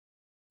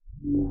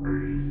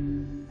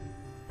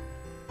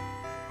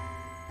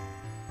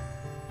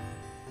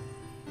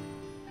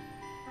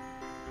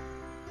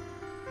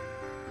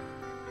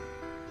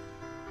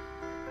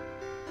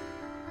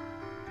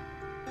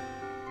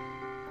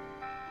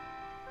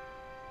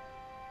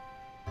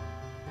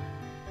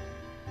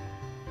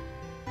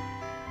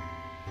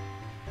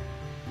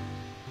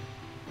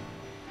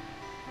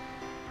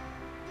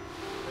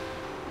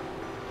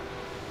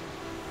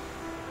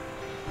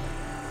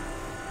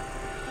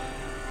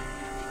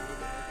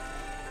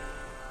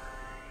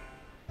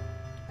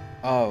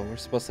Oh, we're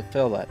supposed to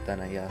fill that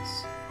then, I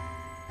guess.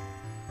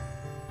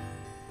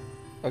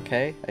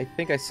 Okay, I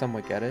think I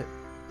somewhat get it.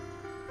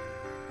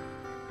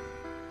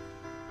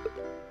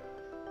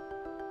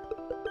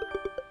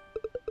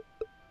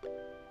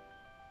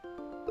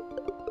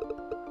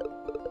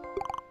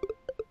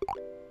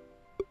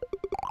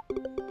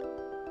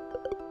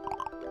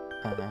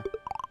 Uh-huh.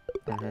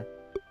 Mm-hmm.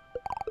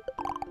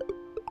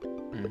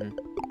 Mm-hmm.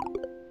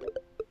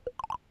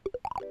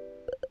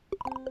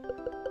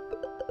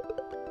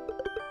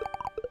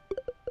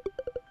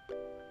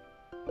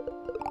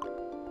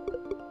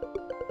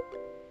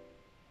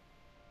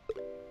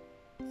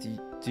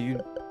 Do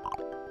you...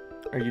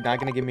 Are you not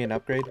gonna give me an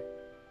upgrade?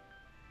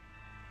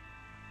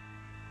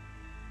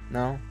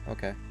 No?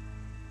 Okay.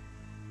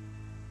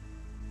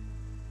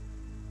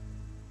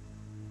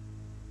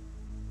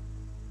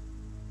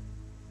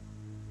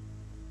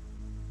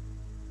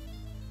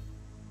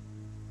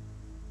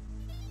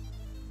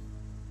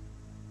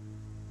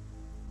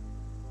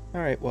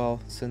 Alright, well,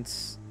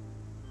 since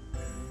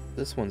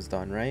this one's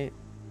done, right?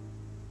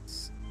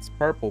 It's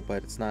purple,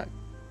 but it's not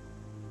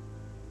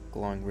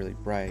glowing really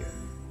bright.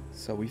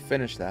 So we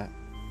finished that.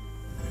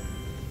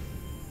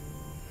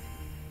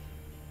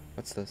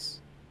 What's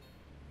this?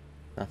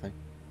 Nothing.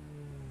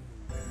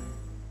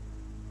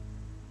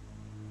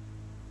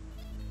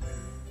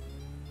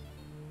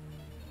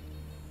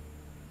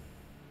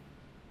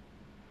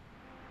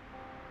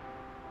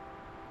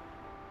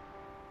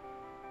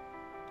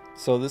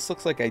 So this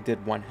looks like I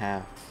did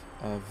 1/2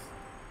 of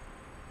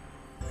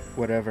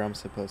whatever I'm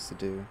supposed to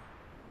do.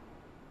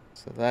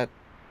 So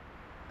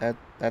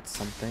that's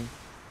something.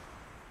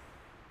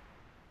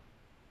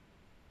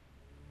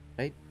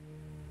 Right?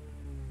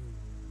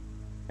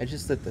 I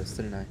just did this,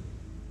 didn't I?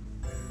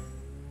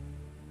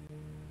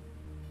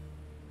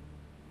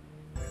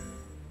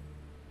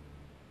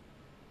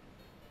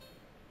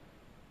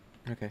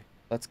 Okay,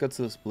 let's go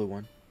to this blue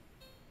one.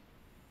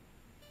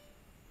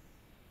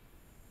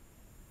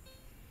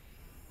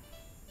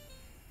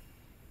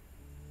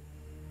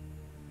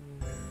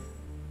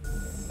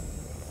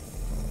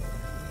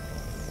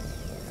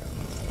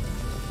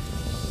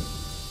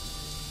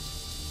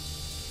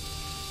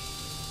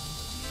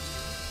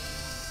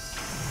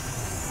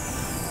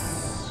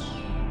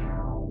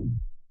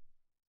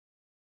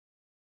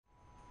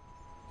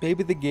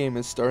 Maybe the game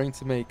is starting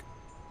to make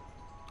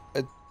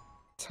a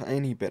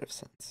tiny bit of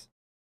sense.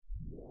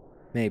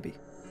 Maybe.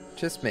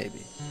 Just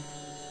maybe.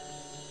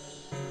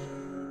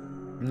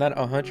 I'm not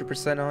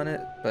 100% on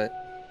it, but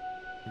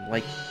I'm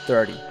like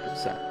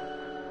 30%.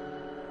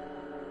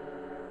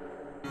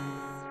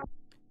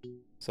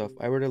 So if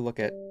I were to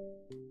look at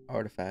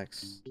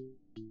artifacts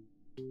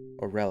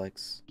or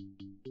relics,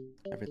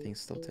 everything's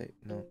still tape.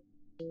 No.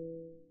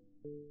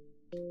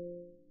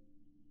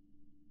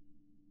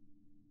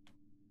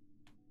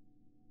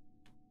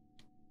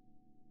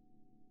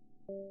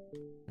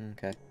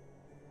 Okay.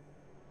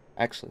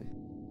 Actually,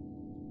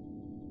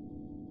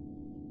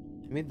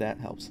 maybe that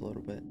helps a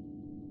little bit.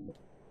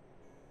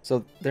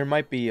 So there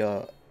might be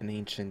an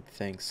ancient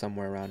thing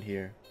somewhere around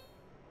here.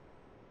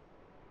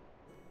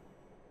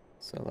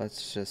 So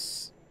let's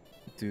just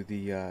do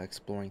the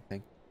exploring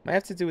thing. Might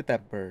have to do with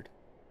that bird.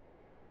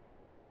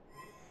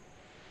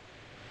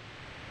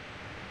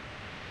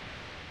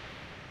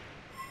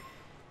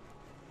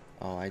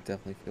 Oh, I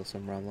definitely feel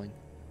some rumbling.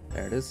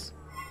 There it is.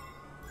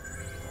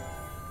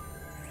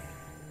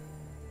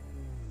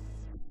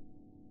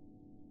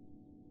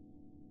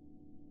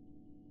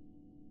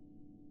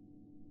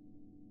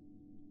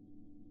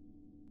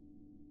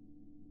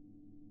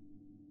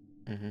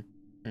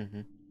 Mm-hmm.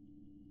 Mm-hmm.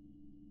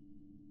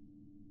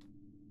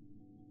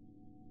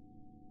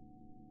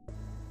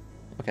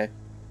 Okay.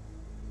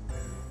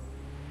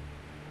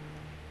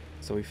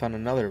 So we found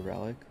another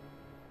relic.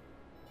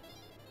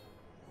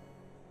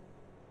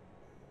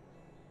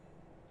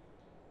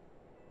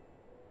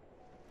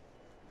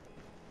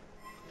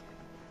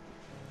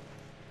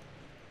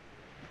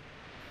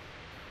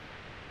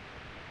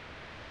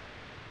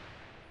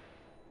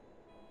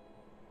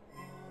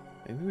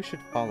 Maybe we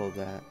should follow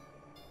that.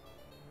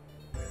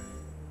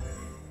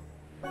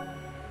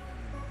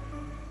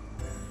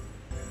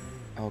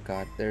 Oh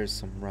god, there's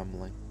some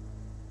rumbling.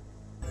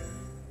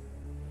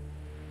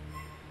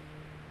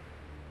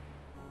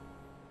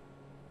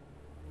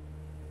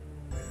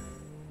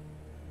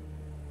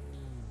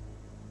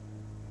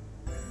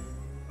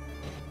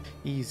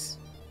 He's...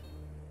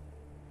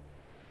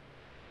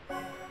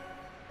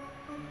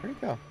 Where'd he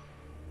go?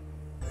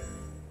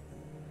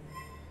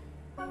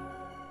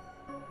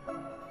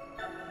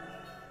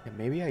 And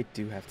maybe I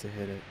do have to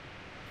hit it.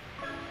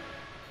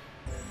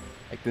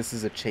 Like this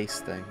is a chase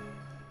thing.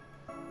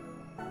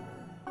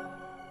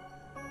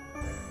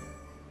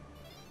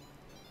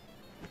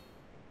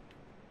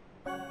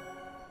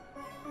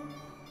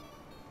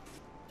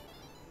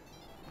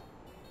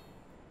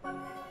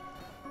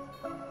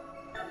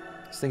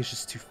 This thing's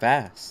just too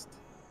fast.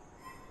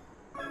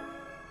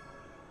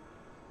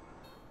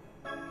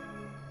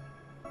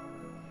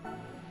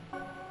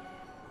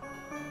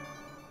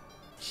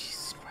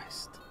 Jesus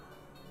Christ.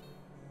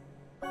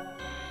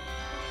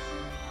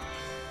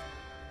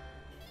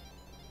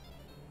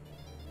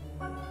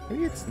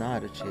 Maybe it's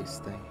not a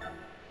chase thing.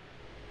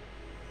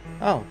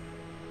 Oh.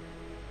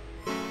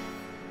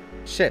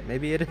 Shit,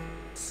 maybe it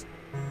is.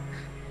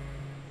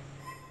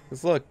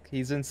 Cause look,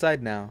 he's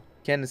inside now.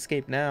 Can't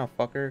escape now,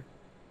 fucker.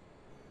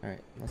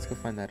 Alright, let's go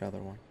find that other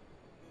one.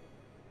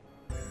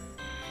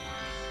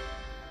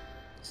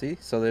 See?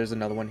 So there's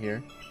another one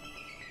here.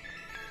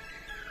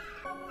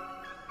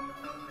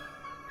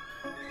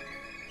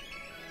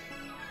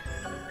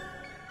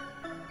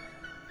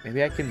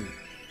 Maybe I can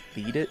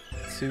lead it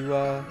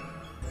to,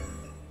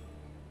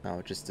 no,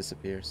 it just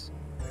disappears.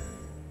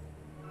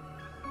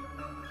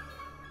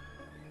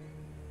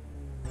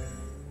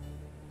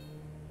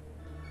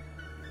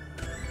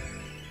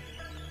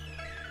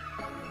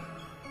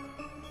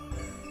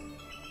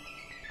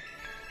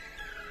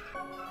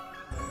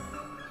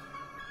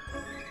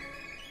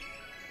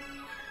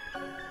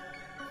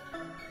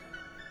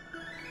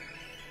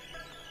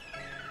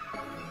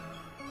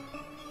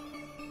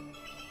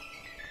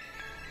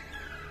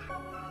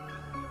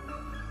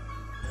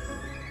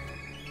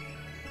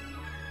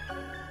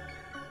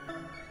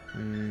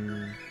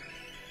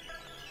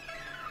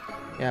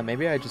 Yeah,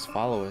 maybe I just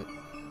follow it.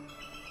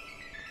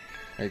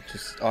 It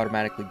just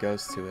automatically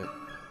goes to it.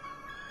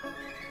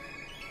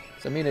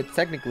 So, I mean, it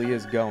technically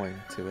is going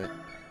to it.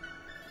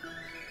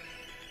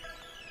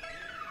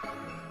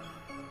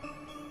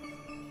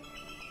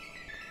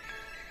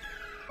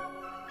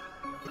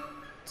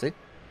 See?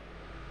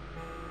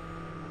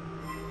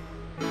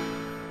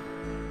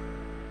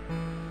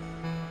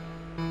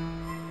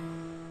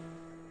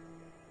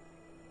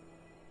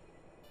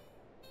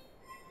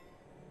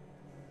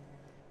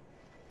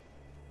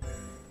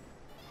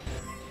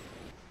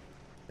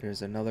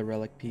 There's another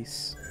relic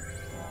piece.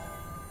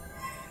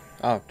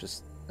 Oh,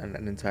 just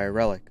an entire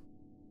relic.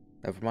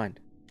 Never mind.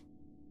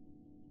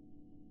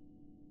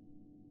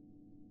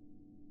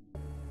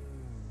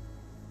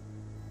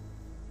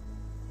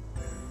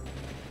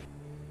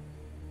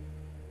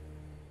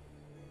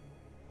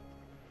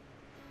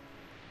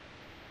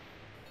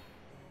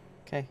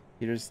 Okay,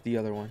 here's the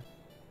other one.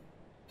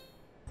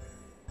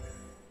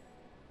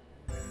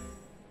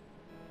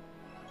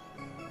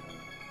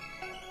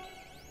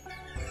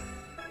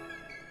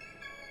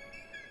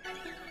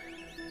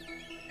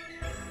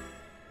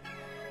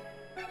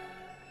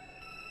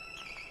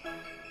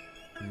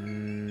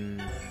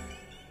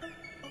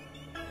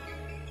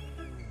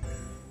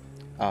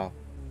 Oh.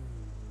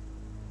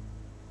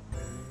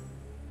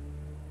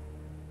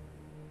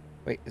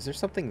 Wait, is there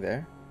something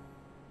there?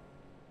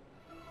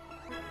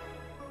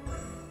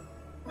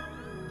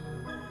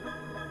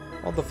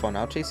 Hold the phone,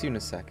 I'll chase you in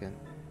a second.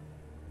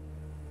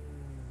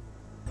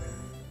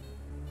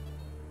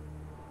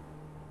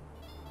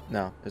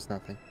 No, there's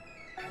nothing.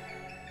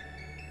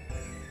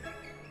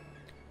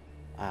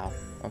 Wow,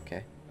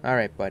 okay.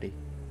 Alright, buddy.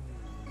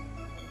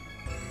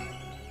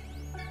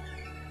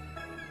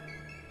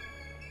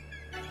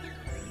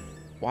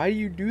 Why do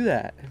you do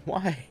that?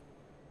 Why?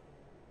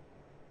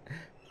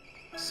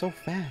 So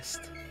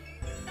fast.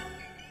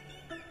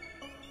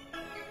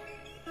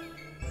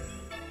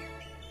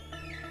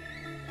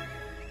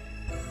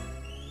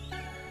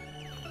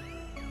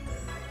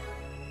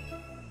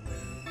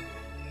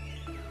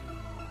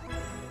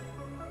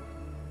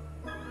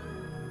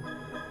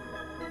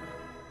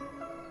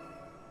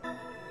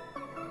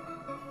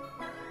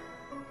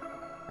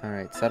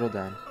 Alright, settle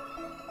down.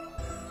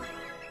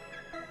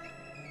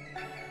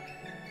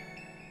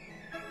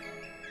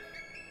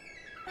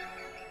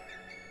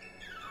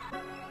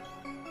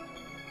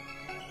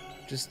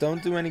 Just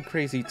don't do any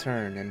crazy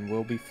turn and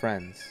we'll be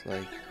friends,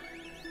 like...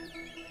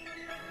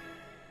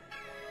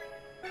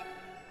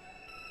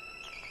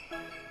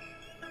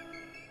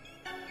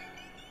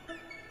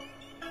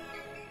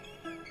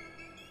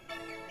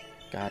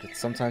 God,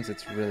 sometimes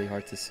it's really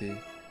hard to see.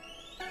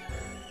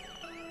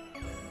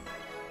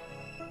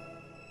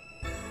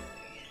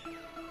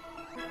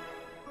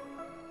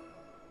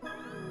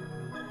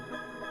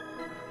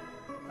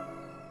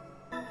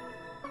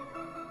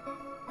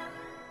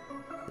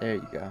 There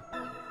you go.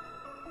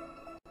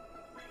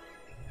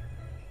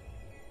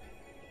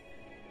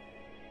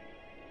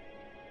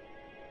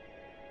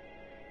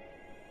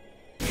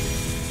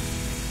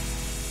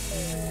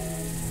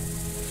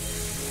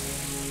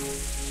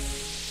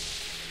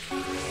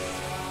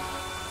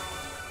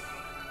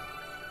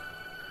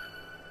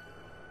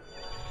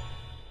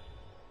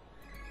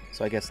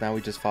 So I guess now we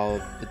just follow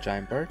the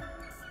giant bird.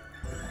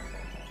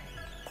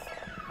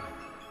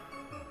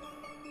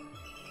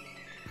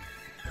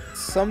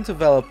 some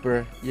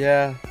developer,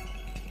 yeah.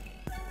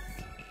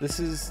 This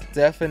is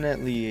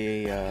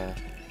definitely a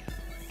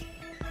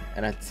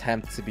an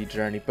attempt to be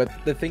Journey, but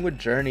the thing with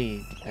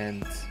Journey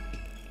and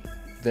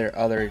their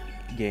other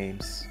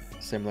games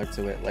similar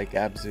to it, like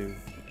Abzu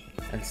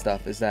and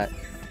stuff, is that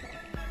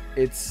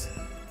it's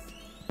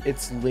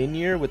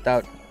linear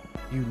without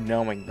you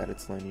knowing that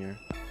it's linear,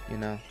 you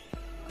know?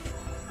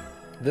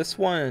 This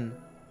one,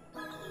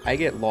 I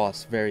get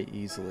lost very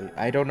easily.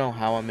 I don't know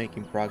how I'm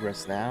making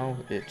progress now.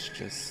 It's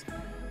just,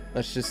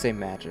 let's just say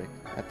magic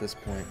at this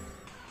point.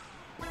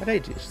 But hey,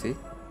 GHC,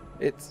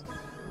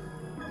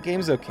 the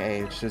game's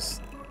okay. It's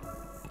just,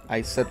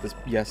 I said this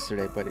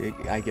yesterday, but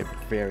I get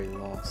very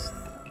lost.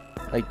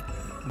 Like,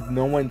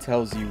 no one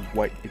tells you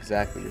what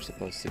exactly you're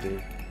supposed to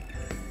do.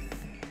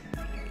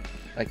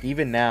 Like,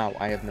 even now,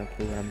 I have no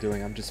clue what I'm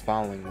doing. I'm just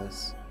following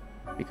this.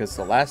 Because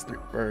the last three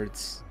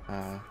birds,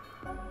 the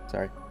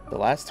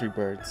last three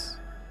birds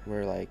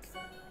were like,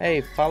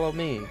 hey, follow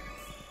me.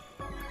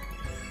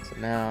 So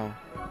now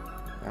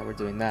we're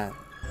doing that.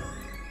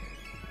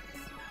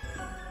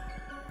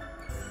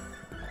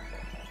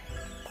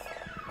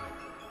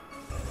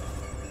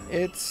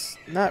 It's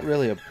not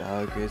really a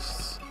bug,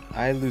 it's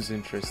I lose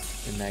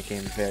interest in that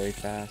game very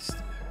fast.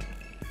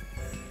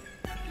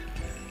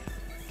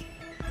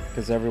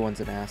 Because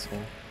everyone's an asshole.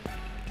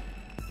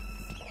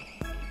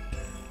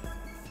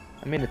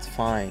 I mean, it's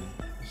fine.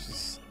 It's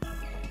just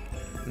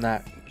I'm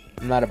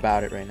not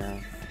about it right now.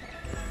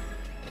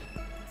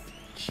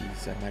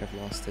 Jeez, I might have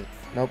lost it.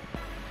 Nope.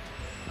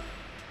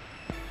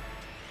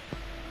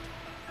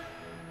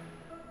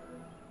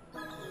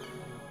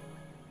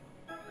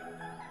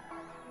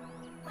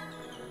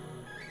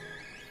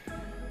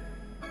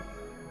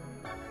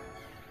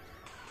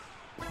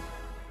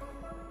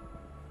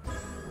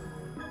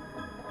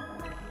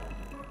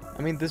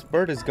 I mean, this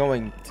bird is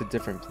going to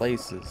different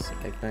places,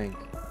 I think.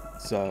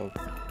 So,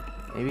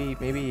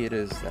 maybe it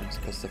is that I'm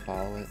supposed to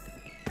follow it.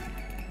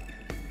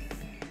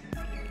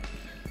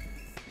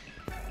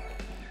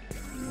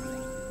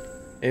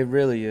 It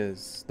really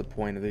is the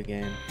point of the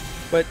game.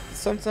 But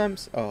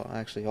sometimes, oh,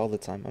 actually all the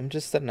time, I'm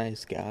just a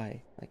nice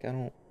guy. Like,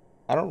 I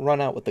don't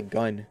run out with a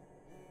gun.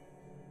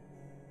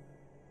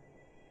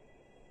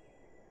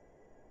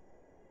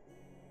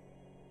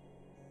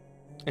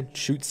 And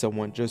shoot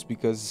someone just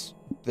because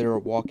they're a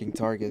walking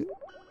target.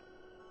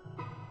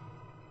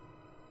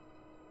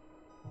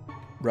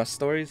 Rust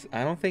stories?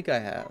 I don't think I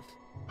have.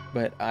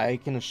 But I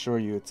can assure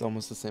you it's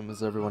almost the same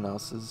as everyone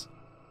else's.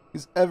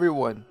 Because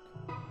everyone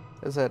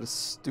has had a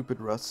stupid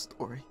Rust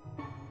story.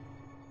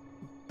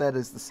 That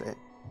is the same.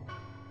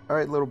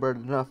 Alright, little bird,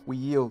 enough. We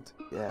yield.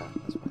 Yeah,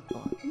 that's what I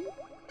thought.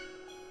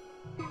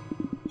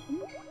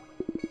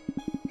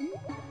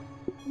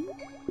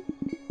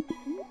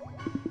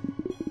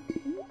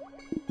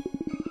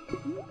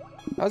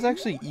 That was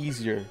actually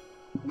easier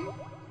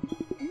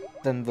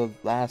than the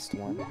last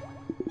one.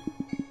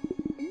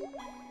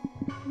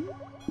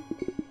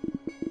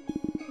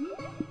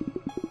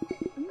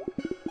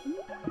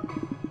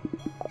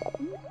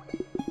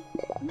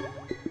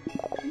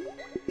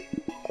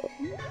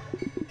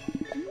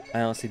 I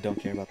honestly don't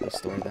care about this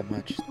story that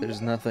much. There's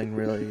nothing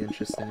really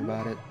interesting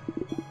about it.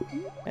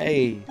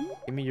 Hey,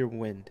 give me your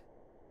wind.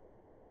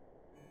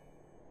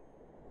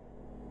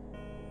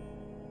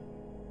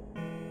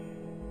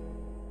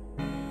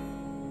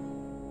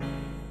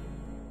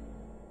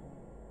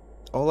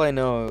 All I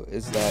know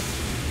is that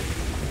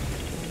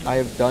I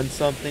have done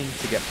something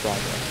to get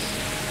progress.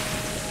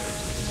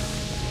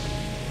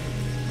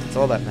 That's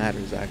all that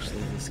matters,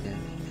 actually, in this game.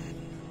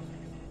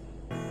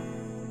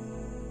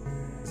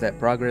 Is that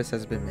progress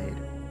has been made.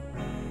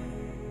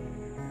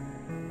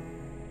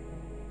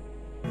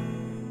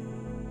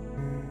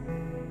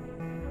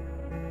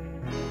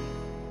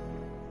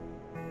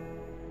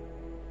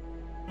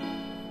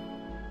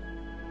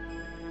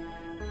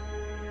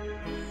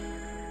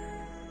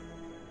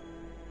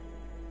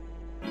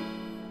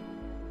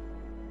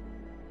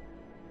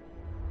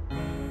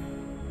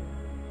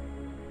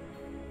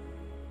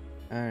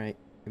 Alright,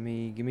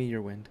 give me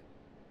your wind.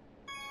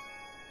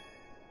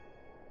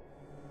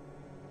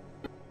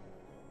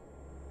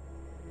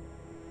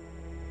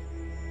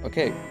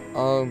 Okay,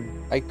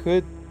 I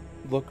could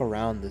look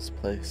around this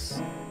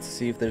place to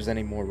see if there's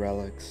any more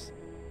relics.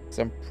 Cause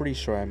I'm pretty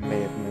sure I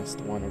may have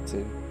missed one or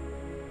two.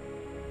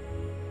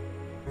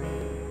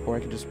 Or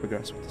I could just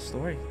progress with the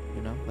story,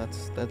 you know?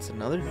 That's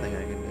another thing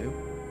I can do.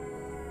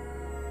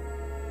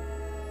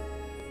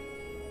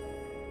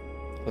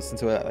 Listen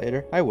to it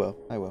later? I will.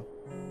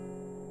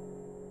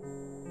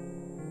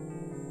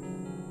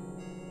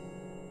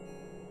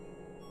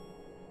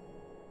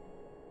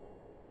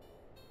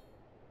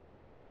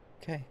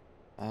 Okay.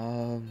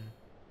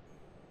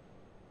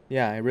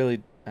 Yeah,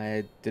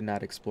 I did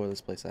not explore this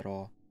place at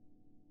all.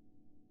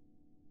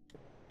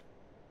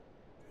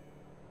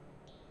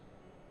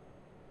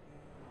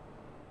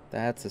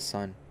 That's a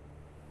sun.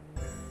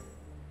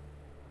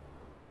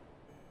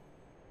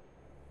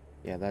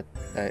 Yeah, that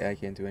I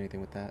can't do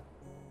anything with that.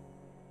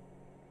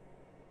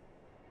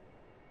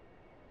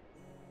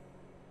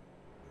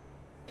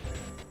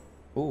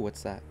 Ooh,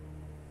 what's that?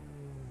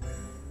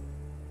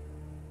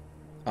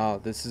 Oh,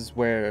 this is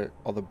where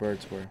all the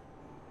birds were.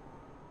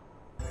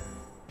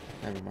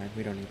 Never mind,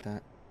 we don't need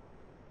that.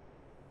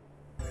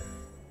 Let's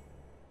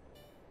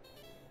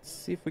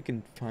see if we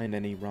can find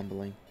any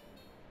rumbling.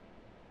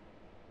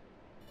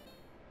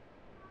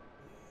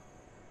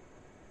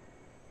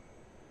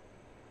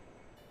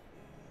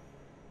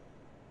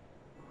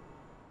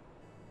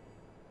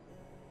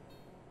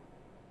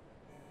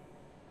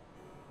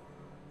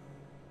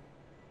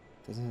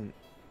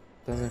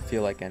 Doesn't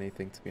feel like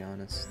anything, to be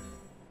honest.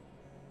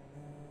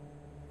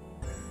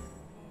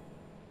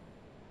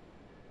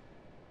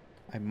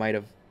 I might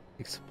have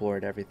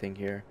explored everything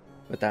here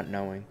without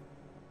knowing.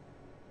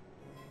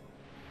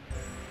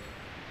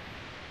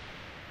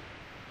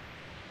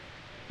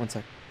 One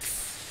sec.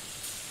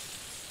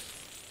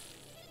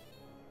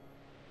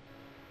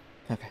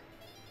 Okay.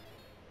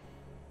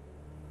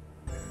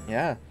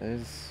 Yeah,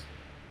 there's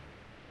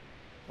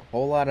a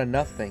whole lot of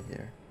nothing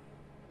here.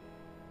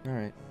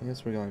 Alright, I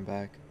guess we're going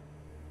back.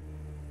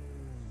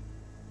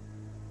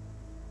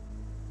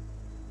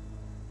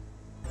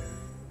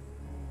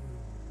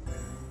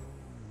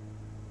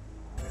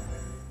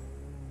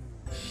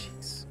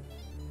 Jeez.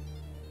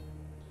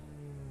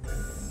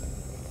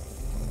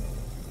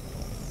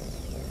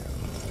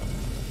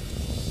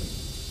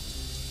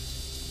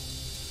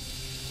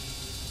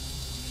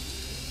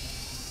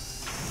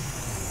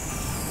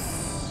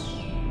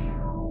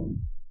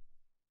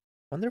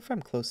 Wonder if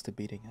I'm close to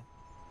beating it.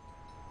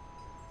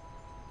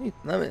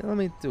 Let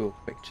me do a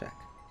quick check.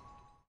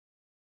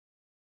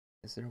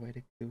 Is there a way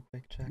to do a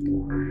quick check?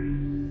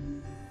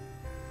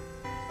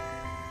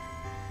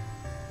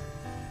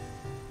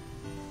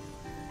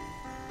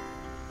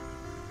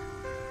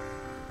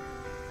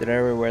 Did I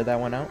ever wear that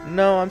one out?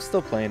 No, I'm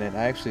still playing it.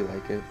 I actually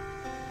like it.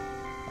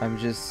 I'm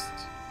just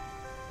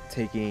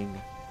taking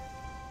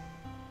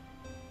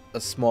a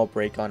small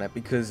break on it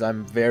because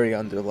I'm very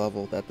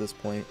underleveled at this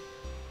point.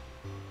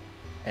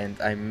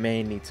 And I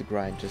may need to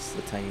grind just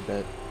a tiny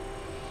bit.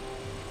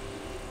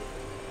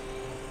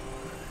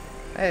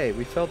 Hey,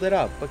 we filled it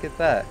up. Look at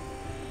that.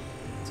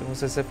 It's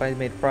almost as if I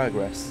made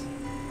progress.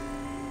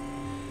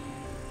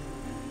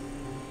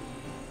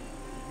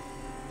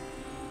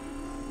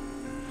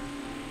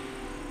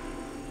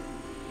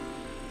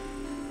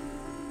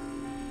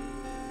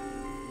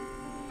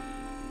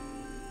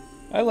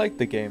 I like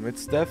the game.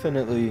 It's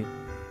definitely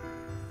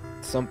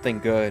something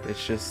good.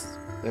 It's just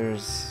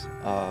there's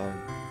a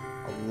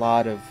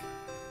lot of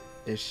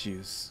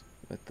issues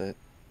with it.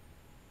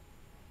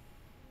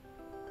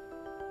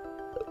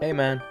 Hey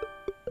man.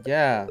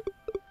 Yeah.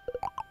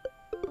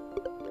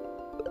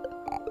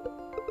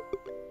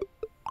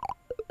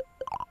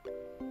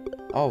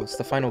 Oh, it's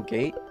the final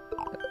gate?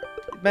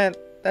 Man,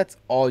 that's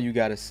all you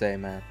gotta say,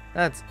 man.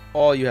 That's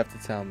all you have to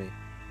tell me.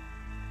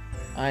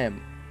 I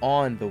am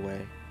on the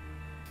way.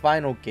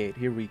 Final gate,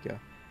 here we go.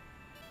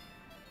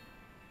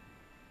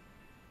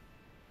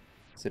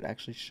 Does it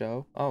actually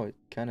show? Oh, it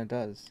kinda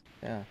does.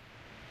 Yeah.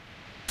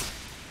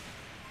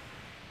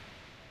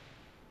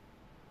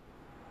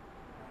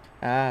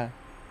 Ah.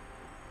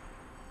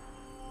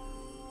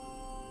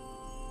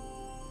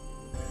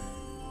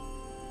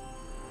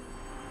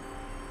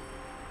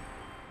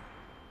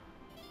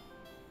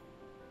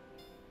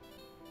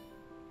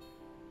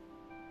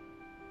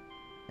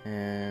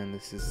 And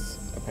this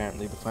is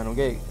apparently the final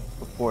gate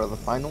before the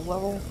final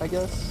level, I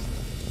guess.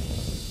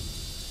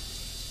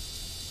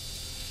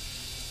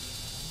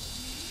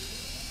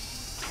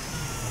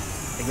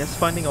 I guess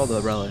finding all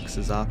the relics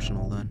is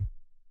optional then.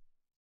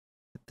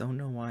 I don't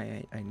know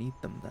why I need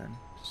them then.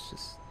 It's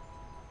just...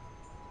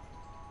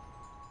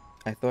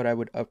 I thought I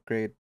would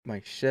upgrade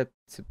my ship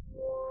to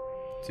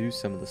do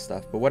some of the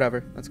stuff, but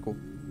whatever, that's cool.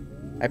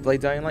 I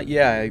played Dying Light?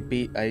 Yeah,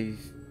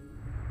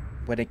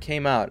 when it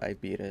came out, I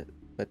beat it,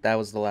 but that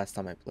was the last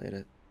time I played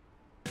it.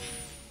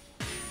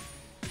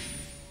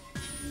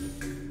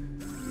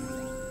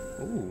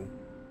 Ooh.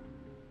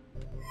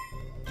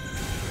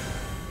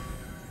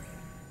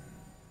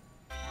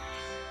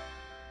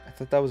 I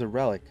thought that was a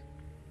relic.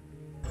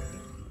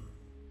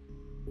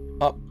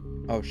 Oh,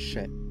 oh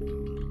shit.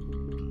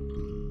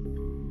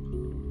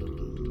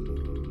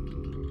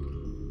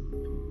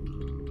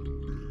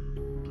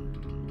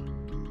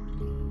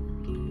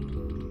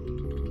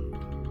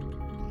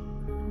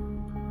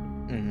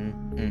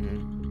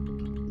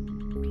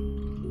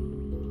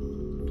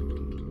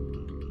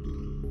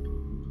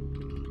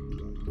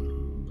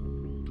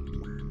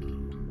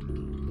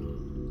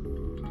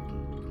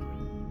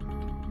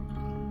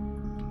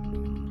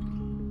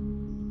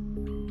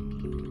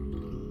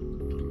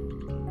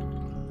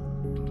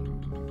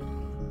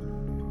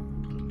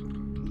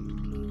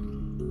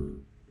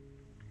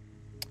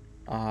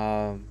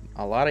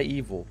 A lot of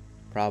evil,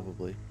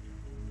 probably.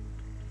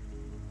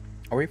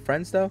 Are we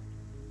friends though?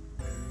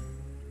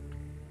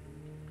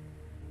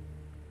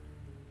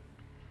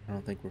 I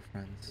don't think we're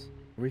friends.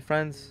 Are we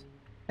friends?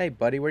 Hey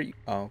buddy, where you?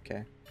 Oh,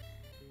 okay.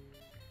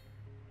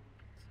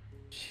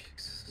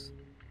 Jesus.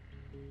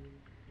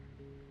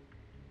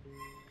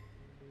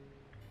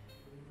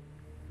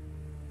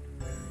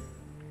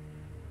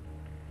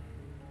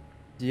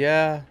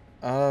 Yeah,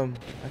 I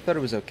thought it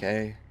was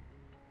okay.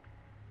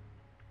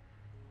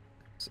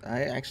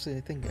 I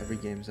think every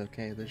game's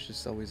okay. There's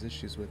just always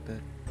issues with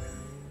it.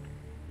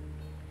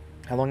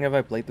 How long have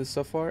I played this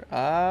so far?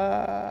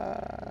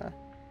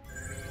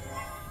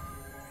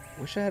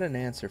 Wish I had an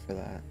answer for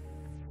that.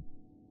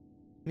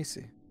 Let me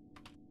see.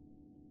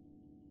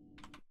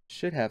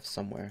 Should have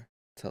somewhere.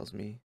 Tells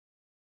me.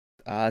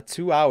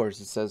 2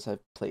 hours it says I've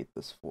played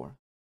this for.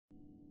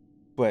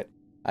 But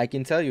I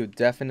can tell you it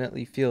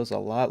definitely feels a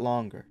lot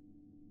longer.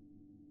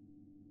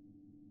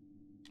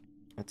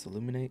 Let's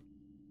illuminate.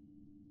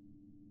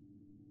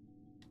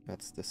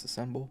 Let's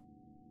disassemble.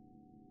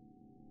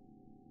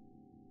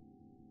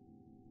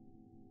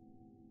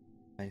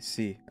 I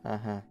see.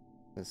 Uh-huh.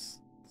 This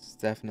is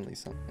definitely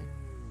something.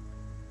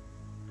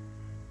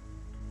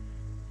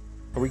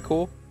 Are we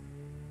cool?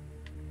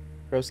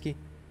 Broski?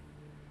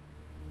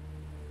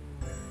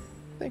 I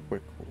think we're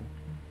cool.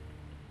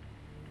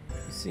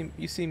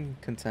 You seem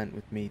content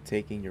with me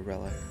taking your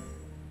relic.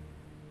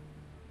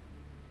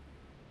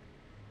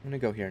 I'm gonna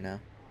go here now.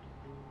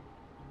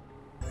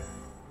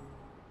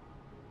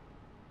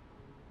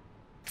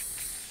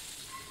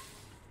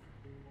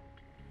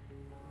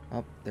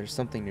 Oh, there's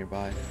something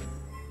nearby.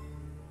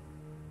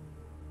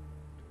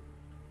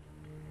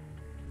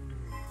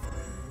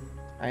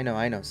 I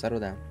know. Settle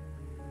down.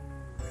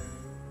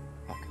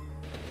 Fuck.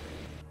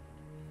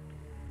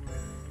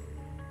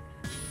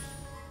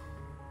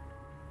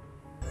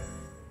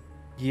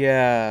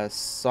 Yeah,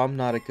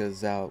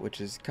 Somnautica out, which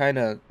is kind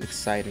of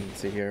exciting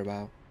to hear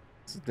about.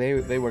 So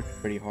they worked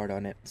pretty hard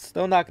on it.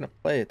 Still not gonna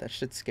play it. That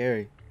shit's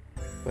scary.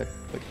 But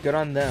good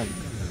on them.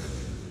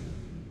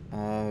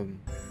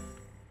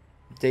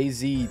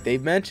 DayZ, they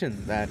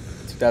mentioned that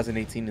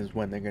 2018 is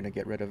when they're gonna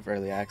get rid of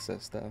early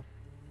access, though.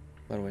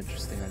 A little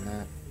interesting on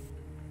that.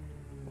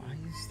 Why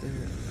is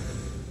there?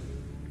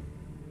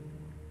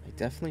 I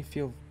definitely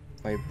feel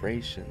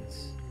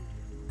vibrations.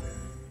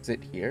 Is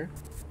it here?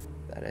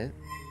 Is that it?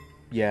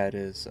 Yeah, it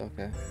is.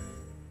 Okay.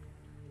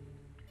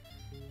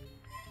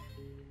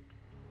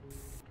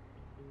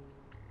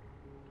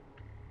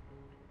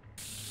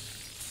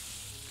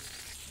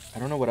 I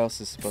don't know what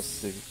else is supposed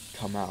to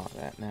come out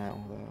at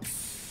now, though.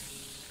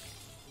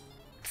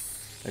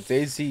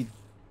 DayZ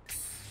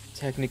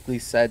technically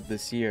said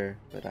this year,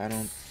 but I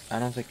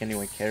don't think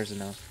anyone cares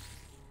enough.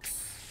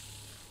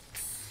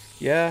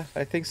 Yeah,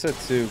 I think so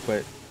too,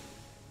 but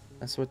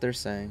that's what they're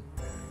saying.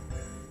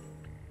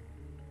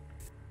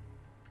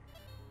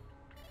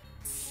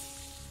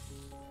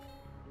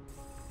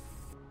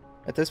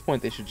 At this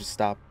point, they should just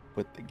stop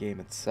with the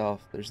game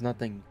itself. There's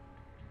nothing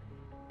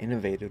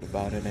innovative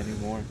about it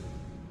anymore.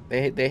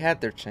 They had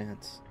their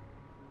chance.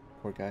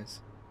 Poor guys.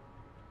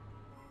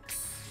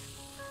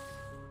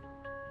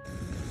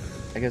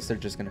 I guess they're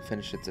just gonna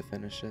finish it to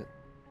finish it.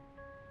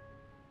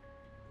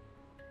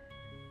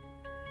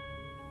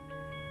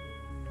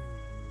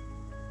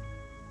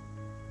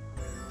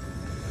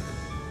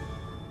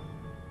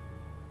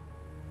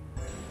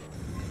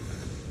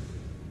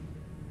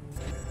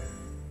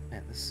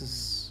 Man, this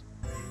is...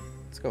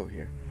 Let's go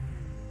here.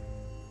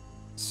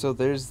 So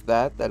there's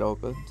that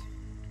opened,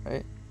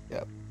 right?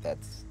 Yep,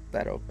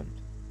 that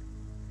opened.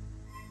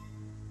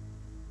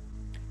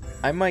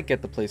 I might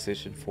get the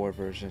PlayStation 4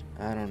 version.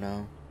 I don't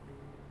know.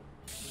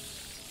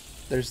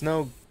 There's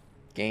no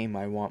game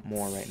I want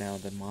more right now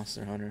than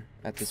Monster Hunter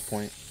at this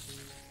point.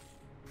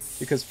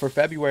 Because for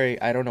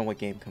February, I don't know what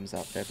game comes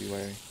out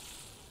February.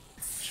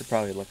 Should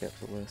probably look at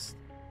the list.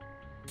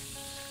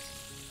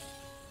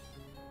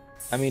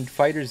 I mean,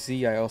 Fighter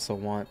Z I also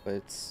want, but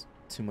it's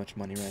too much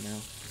money right now.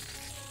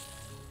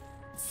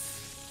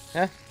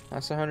 Yeah,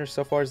 Monster Hunter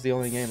so far is the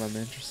only game I'm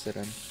interested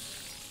in.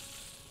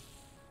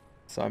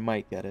 So I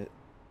might get it.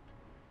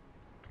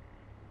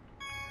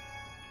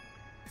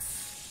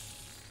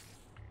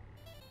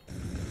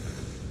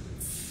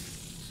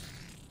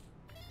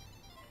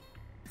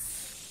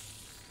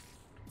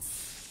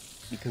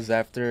 Because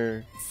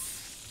after...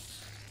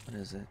 What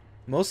is it?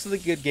 Most of the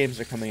good games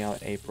are coming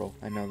out in April.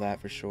 I know that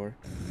for sure.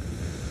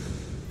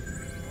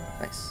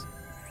 Nice.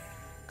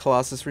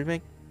 Colossus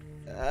remake?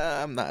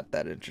 I'm not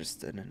that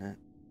interested in it.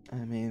 I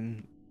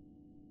mean...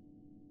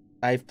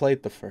 I've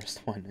played the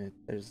first one.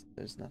 There's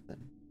nothing.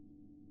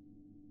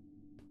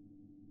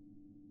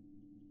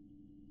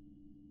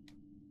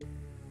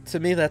 To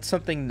me, that's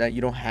something that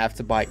you don't have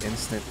to buy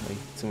instantly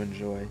to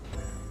enjoy.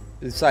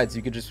 Besides,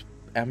 you could just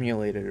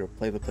emulate it or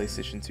play the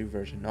PlayStation 2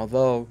 version.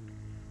 Although...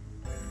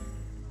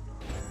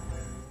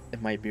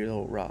 it might be a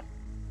little rough.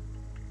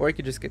 Or you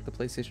could just get the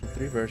PlayStation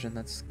 3 version.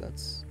 That's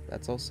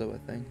also a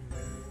thing.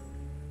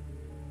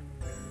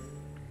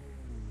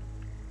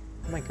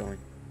 Where am I going?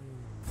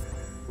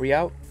 We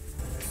out?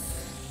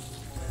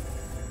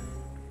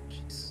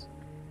 Jeez.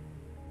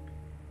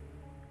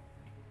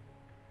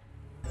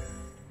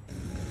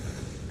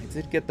 I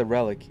did get the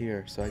relic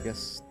here, so I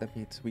guess that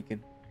means we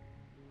can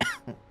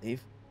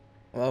leave.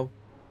 Hello?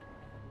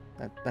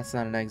 That's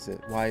not an exit.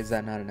 Why is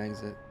that not an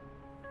exit?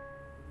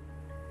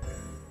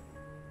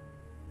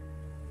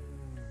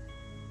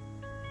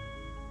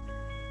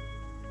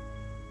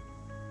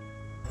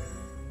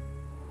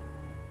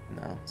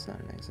 No, it's not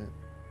an exit.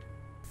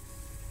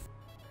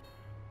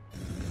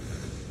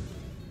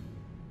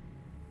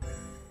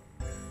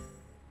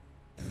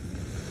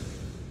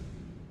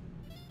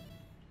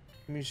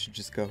 Maybe we should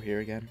just go here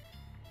again.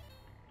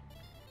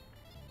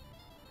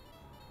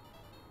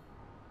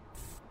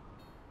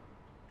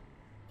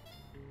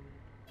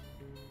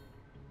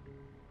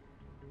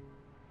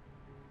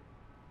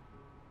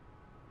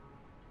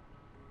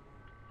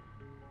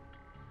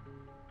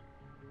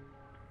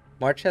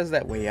 March has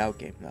that Way Out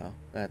game though.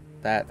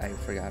 That I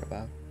forgot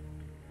about.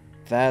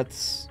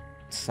 That's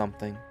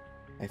something,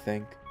 I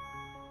think.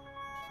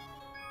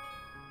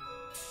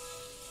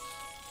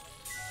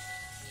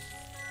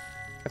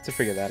 I have to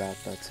figure that out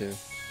though too.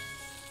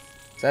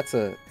 That's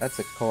a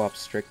co-op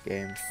strict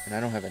game, and I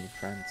don't have any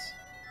friends.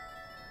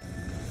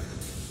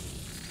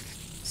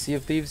 Sea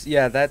of Thieves,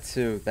 yeah, that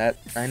too. That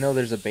I know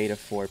there's a beta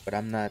for it, but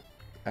I'm not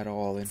at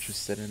all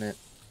interested in it.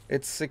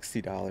 It's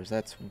 $60.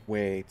 That's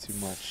way too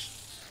much.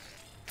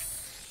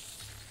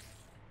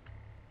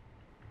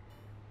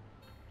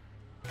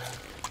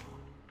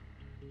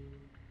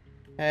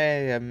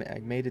 Hey, I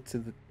made it to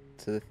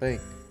the thing.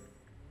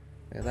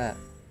 Look at that.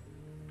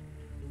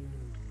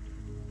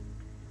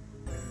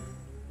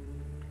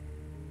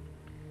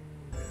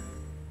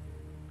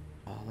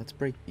 Oh, let's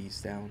break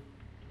these down.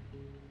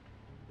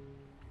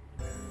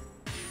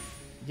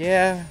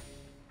 Yeah,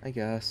 I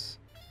guess.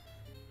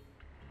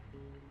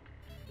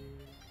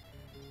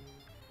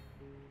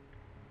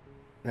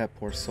 That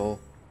poor soul.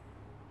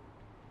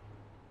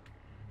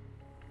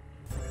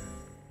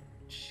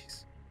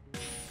 Jeez.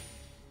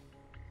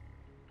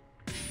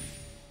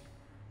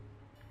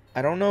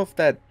 I don't know if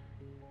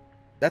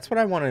that's what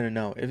I wanted to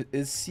know.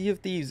 Is Sea of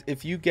Thieves,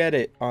 if you get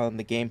it on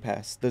the Game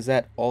Pass, does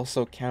that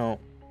also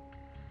count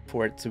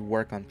for it to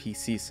work on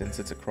PC since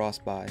it's a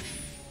cross-buy?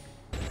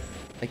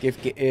 Like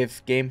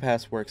if Game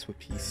Pass works with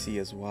PC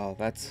as well,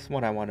 that's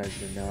what I wanted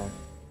to know.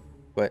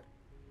 But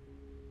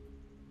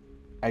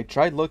I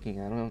tried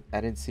looking.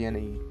 I didn't see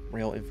any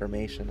real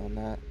information on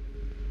that.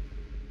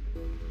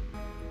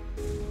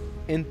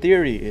 In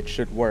theory, it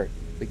should work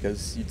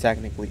because you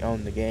technically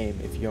own the game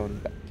if you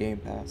own Game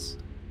Pass.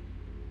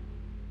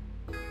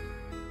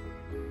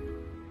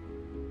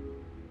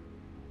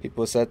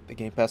 People said the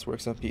Game Pass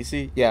works on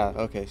PC. Yeah,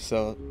 okay,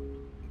 so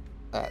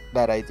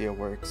that idea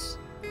works.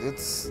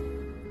 It's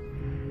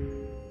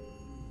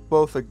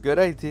both a good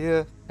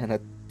idea and a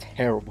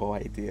terrible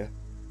idea.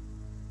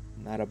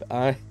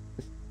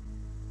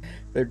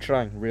 They're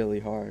trying really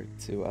hard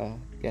to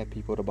get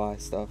people to buy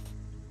stuff.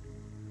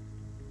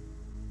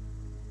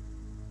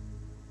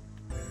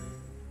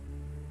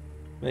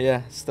 But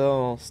yeah,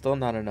 still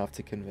not enough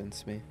to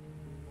convince me.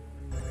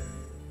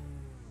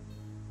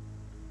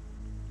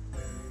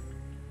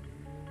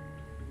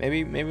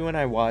 Maybe when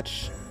I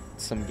watch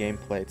some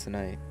gameplay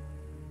tonight.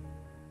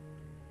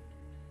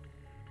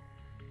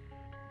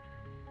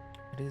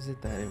 What is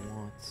it that it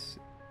wants?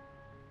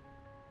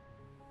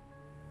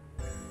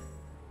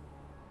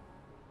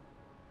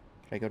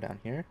 Should I go down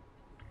here?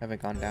 I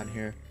haven't gone down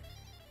here.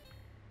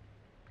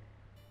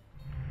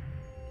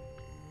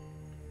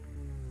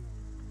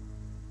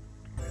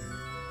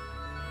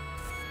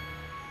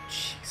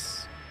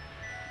 Jeez.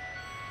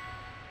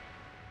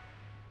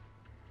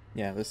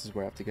 Yeah, this is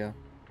where I have to go.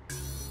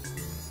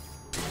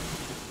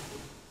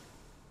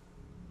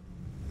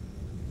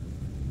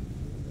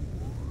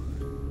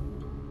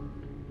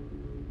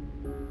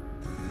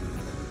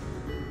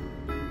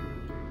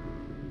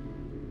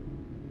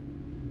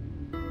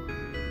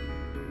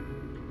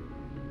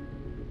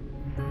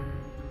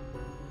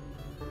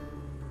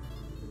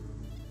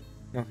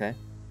 Okay.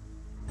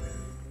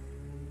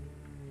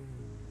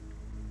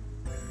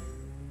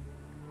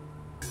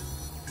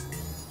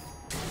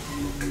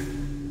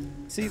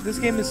 See, this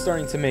game is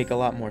starting to make a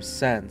lot more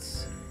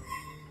sense.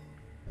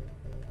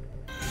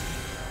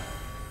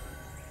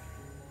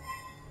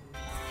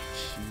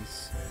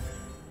 Jeez.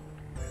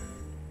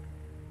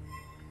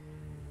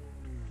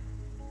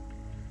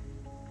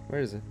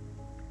 Where is it?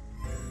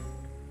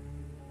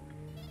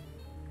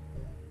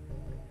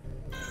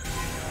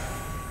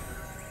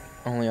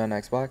 Only on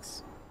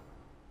Xbox?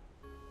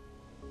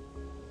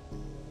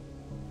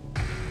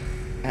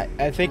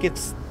 I think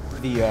it's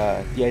the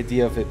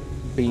idea of it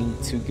being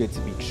too good to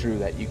be true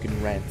that you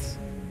can rent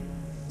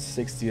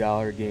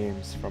 $60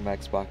 games from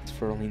Xbox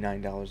for only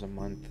 $9 a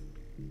month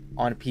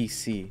on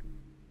PC.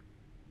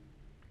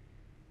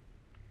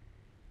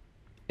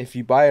 If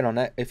you buy it on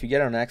if you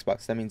get it on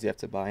Xbox, that means you have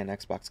to buy an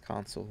Xbox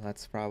console.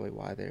 That's probably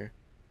why they're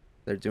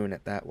doing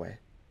it that way.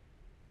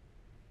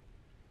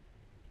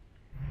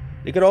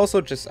 They could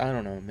also just, I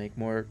don't know, make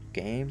more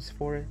games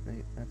for it.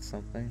 That's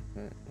something,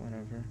 but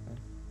whatever.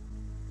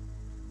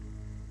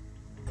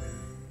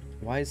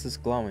 Why is this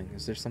glowing?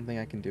 Is there something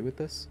I can do with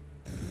this?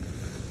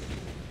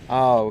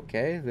 Oh,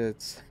 okay.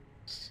 That's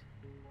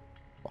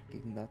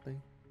fucking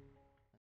nothing.